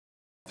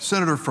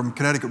Senator from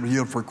Connecticut will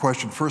yield for a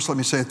question. First, let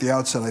me say at the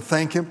outset, I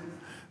thank him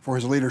for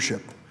his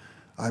leadership.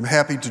 I'm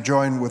happy to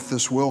join with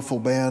this willful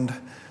band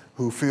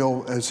who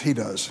feel as he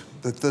does,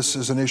 that this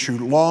is an issue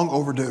long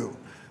overdue,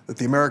 that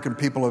the American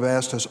people have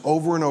asked us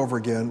over and over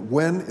again,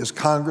 when is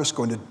Congress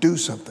going to do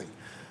something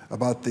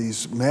about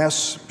these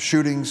mass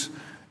shootings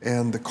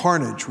and the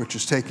carnage which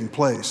is taking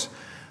place?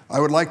 I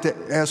would like to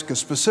ask a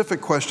specific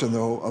question,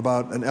 though,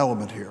 about an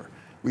element here.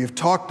 We have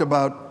talked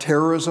about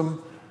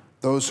terrorism,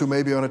 those who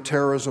may be on a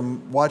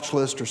terrorism watch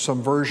list or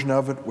some version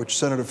of it, which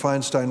Senator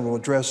Feinstein will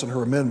address in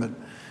her amendment.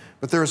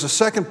 But there is a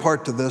second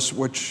part to this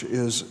which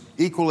is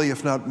equally,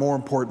 if not more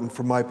important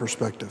from my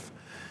perspective.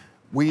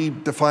 We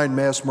define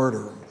mass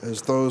murder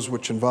as those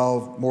which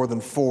involve more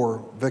than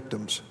 4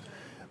 victims.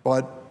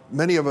 But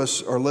many of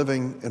us are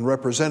living and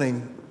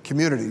representing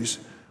communities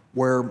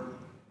where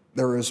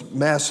there is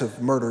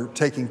massive murder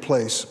taking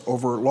place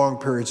over long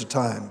periods of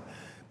time.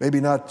 Maybe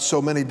not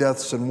so many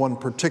deaths in one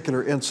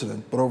particular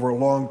incident, but over a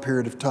long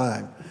period of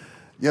time.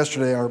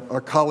 Yesterday, our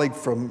colleague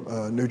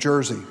from New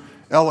Jersey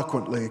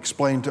eloquently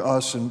explained to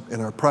us in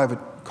our private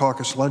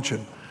caucus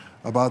luncheon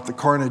about the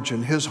carnage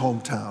in his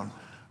hometown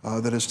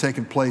that has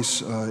taken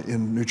place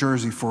in New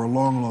Jersey for a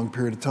long, long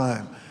period of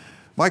time.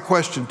 My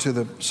question to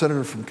the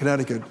senator from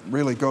Connecticut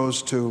really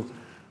goes to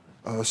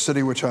a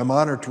city which I'm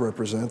honored to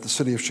represent, the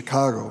city of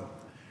Chicago.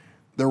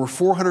 There were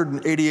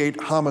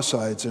 488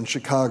 homicides in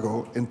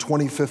Chicago in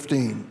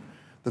 2015.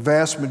 The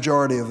vast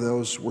majority of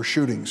those were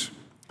shootings.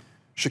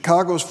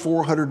 Chicago's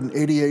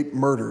 488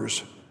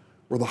 murders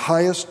were the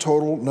highest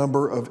total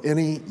number of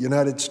any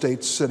United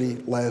States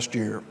city last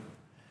year.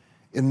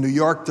 In New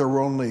York, there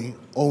were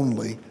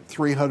only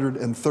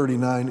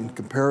 339 in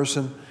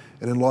comparison,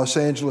 and in Los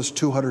Angeles,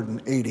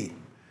 280.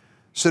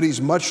 Cities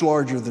much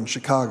larger than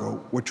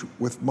Chicago,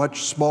 with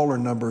much smaller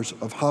numbers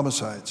of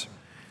homicides.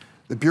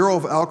 The Bureau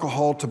of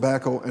Alcohol,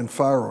 Tobacco, and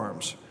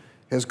Firearms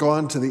has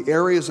gone to the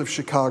areas of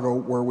Chicago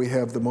where we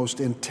have the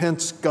most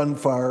intense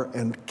gunfire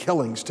and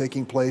killings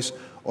taking place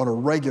on a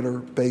regular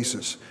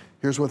basis.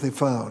 Here's what they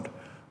found.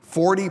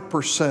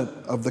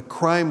 40% of the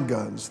crime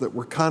guns that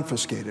were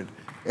confiscated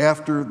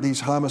after these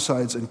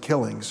homicides and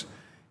killings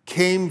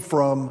came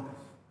from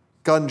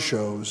gun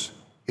shows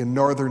in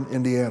northern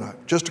Indiana,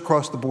 just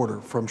across the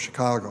border from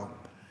Chicago.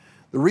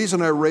 The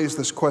reason I raise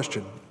this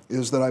question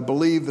is that I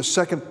believe the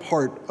second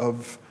part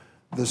of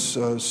this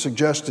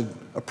suggested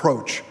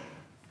approach,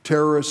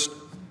 terrorist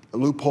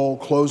loophole,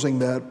 closing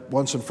that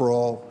once and for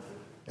all,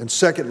 and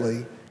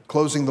secondly,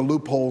 closing the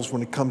loopholes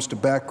when it comes to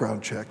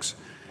background checks,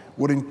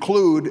 would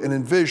include and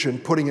envision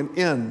putting an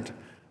end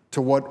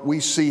to what we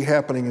see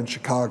happening in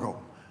Chicago,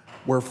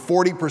 where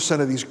 40%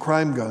 of these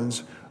crime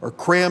guns are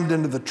crammed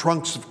into the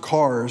trunks of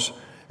cars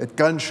at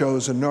gun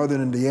shows in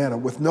northern Indiana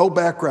with no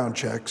background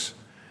checks,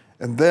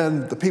 and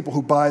then the people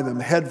who buy them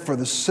head for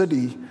the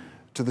city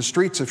to the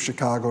streets of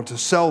Chicago to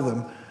sell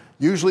them,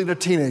 usually to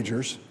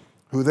teenagers,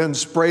 who then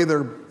spray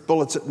their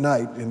bullets at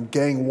night in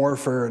gang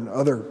warfare and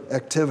other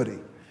activity.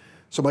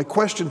 So my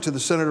question to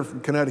the senator from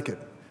Connecticut,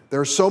 there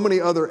are so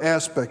many other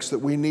aspects that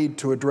we need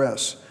to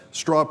address.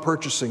 Straw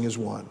purchasing is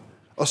one,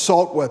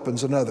 assault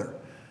weapons another.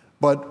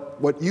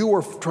 But what you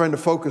are trying to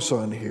focus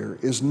on here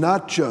is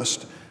not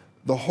just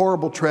the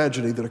horrible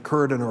tragedy that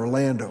occurred in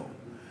Orlando,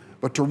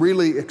 but to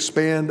really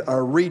expand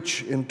our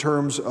reach in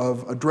terms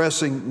of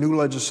addressing new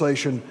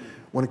legislation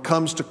when it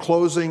comes to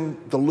closing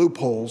the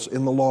loopholes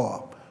in the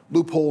law,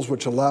 loopholes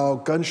which allow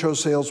gun show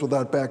sales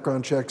without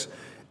background checks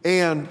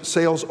and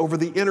sales over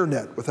the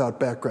internet without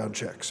background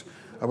checks.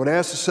 I would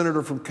ask the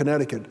senator from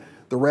Connecticut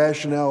the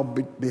rationale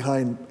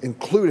behind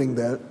including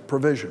that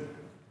provision.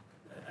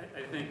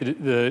 I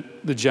think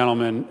the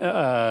gentleman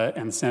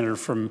and the senator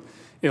from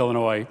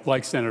Illinois,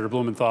 like Senator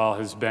Blumenthal,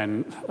 has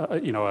been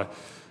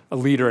a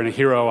leader and a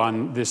hero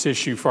on this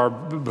issue far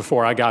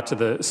before I got to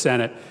the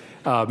Senate,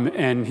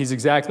 and he's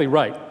exactly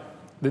right.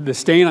 The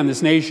stain on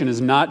this nation is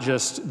not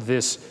just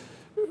this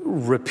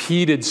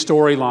repeated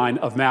storyline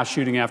of mass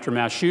shooting after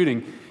mass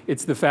shooting.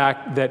 It's the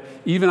fact that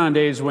even on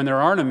days when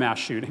there aren't a mass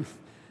shooting,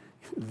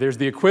 there's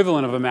the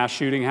equivalent of a mass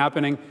shooting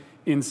happening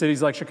in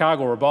cities like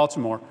Chicago or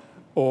Baltimore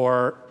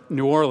or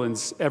New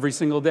Orleans every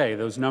single day.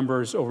 Those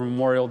numbers over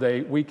Memorial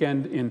Day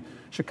weekend in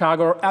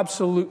Chicago are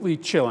absolutely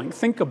chilling.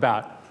 Think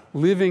about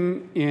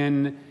living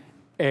in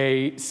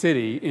a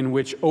city in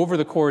which over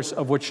the course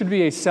of what should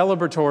be a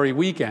celebratory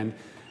weekend,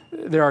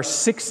 there are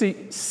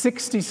 60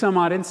 some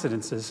odd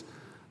incidences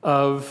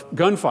of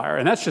gunfire,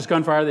 and that's just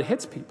gunfire that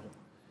hits people.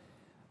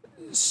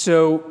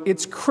 So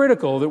it's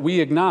critical that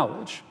we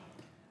acknowledge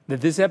that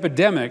this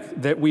epidemic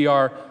that we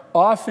are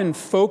often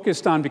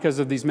focused on because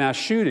of these mass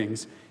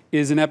shootings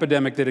is an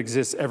epidemic that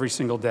exists every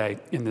single day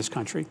in this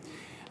country.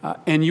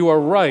 And you are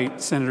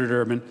right, Senator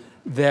Durbin,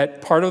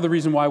 that part of the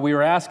reason why we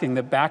are asking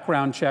that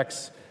background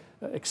checks,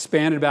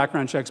 expanded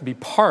background checks, be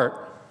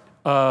part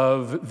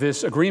of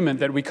this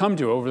agreement that we come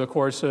to over the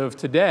course of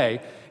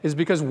today is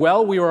because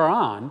while we are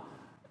on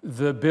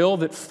the bill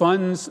that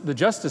funds the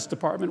Justice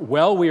Department,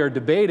 while we are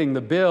debating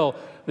the bill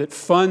that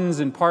funds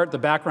in part the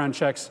background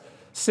checks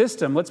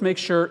system, let's make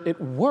sure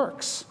it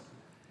works.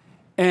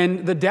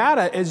 And the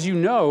data, as you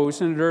know,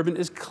 Senator Durbin,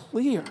 is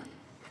clear.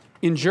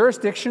 In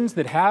jurisdictions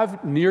that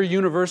have near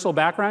universal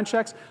background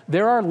checks,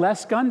 there are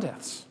less gun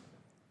deaths.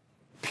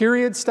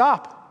 Period,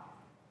 stop.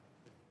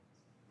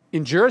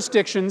 In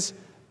jurisdictions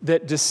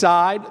that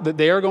decide that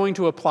they are going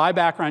to apply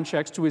background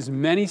checks to as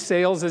many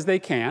sales as they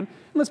can, and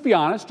let's be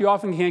honest, you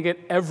often can't get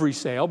every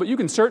sale, but you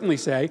can certainly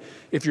say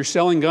if you're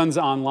selling guns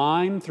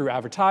online through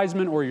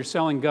advertisement or you're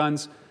selling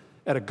guns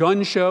at a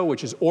gun show,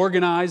 which is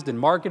organized and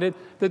marketed,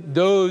 that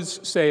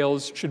those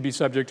sales should be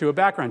subject to a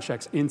background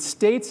checks. In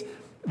states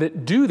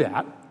that do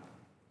that,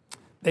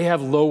 they have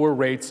lower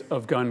rates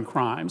of gun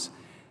crimes.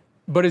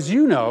 But as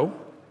you know,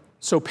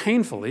 so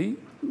painfully,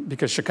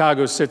 because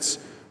Chicago sits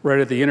right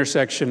at the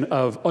intersection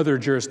of other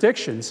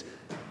jurisdictions,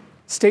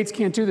 states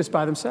can't do this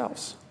by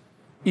themselves.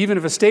 Even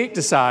if a state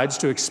decides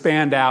to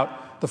expand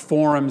out the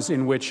forums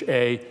in which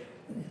a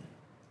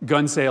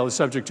gun sale is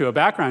subject to a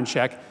background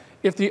check,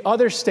 if the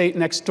other state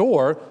next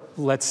door,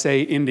 let's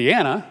say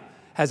Indiana,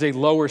 has a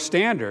lower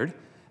standard,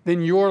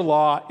 then your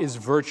law is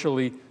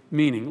virtually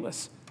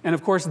meaningless. And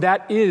of course,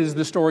 that is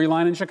the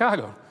storyline in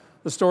Chicago.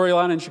 The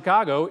storyline in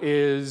Chicago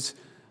is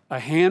a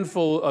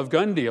handful of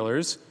gun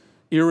dealers,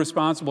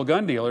 irresponsible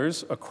gun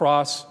dealers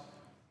across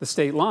the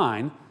state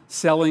line,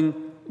 selling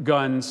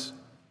guns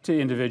to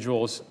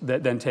individuals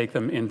that then take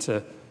them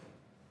into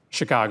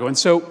Chicago. And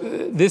so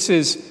this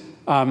is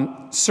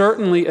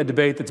certainly a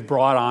debate that's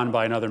brought on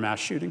by another mass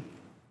shooting.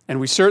 And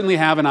we certainly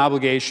have an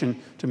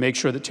obligation to make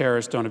sure that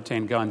terrorists don't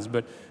obtain guns.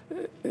 But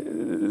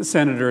the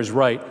senator is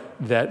right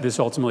that this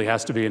ultimately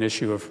has to be an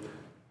issue of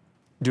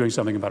doing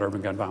something about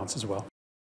urban gun violence as well.